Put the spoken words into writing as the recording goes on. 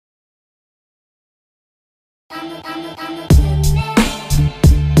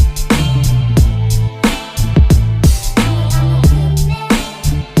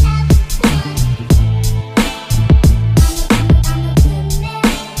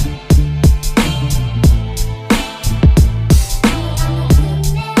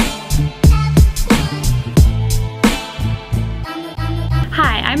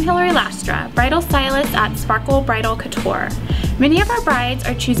Bridal stylist at Sparkle Bridal Couture. Many of our brides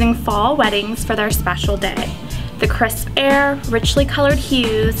are choosing fall weddings for their special day. The crisp air, richly colored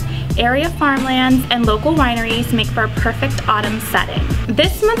hues, area farmlands, and local wineries make for a perfect autumn setting.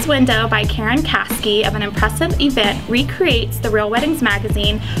 This month's window by Karen Caskey of an impressive event recreates the Real Weddings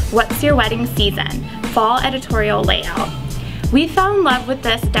magazine What's Your Wedding Season? Fall editorial layout. We fell in love with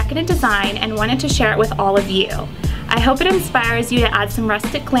this decadent design and wanted to share it with all of you. I hope it inspires you to add some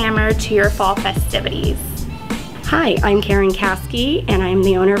rustic glamour to your fall festivities. Hi, I'm Karen Caskey and I'm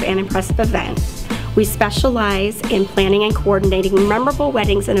the owner of An Impressive Event. We specialize in planning and coordinating memorable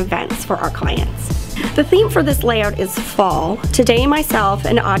weddings and events for our clients. The theme for this layout is fall. Today myself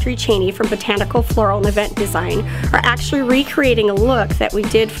and Audrey Cheney from Botanical Floral and Event Design are actually recreating a look that we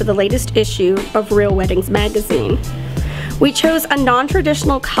did for the latest issue of Real Weddings magazine. We chose a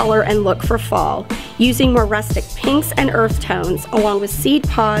non-traditional color and look for fall, using more rustic pinks and earth tones, along with seed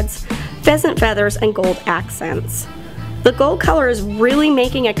pods, pheasant feathers, and gold accents. The gold color is really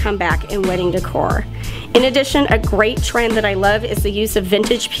making a comeback in wedding decor. In addition, a great trend that I love is the use of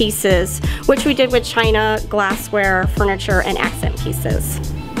vintage pieces, which we did with china, glassware, furniture, and accent pieces.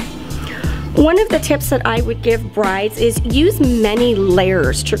 One of the tips that I would give brides is use many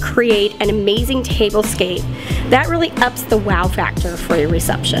layers to create an amazing tablescape. That really ups the wow factor for your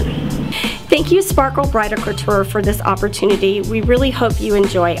reception. Thank you, Sparkle Bridal Couture, for this opportunity. We really hope you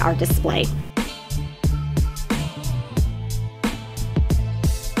enjoy our display.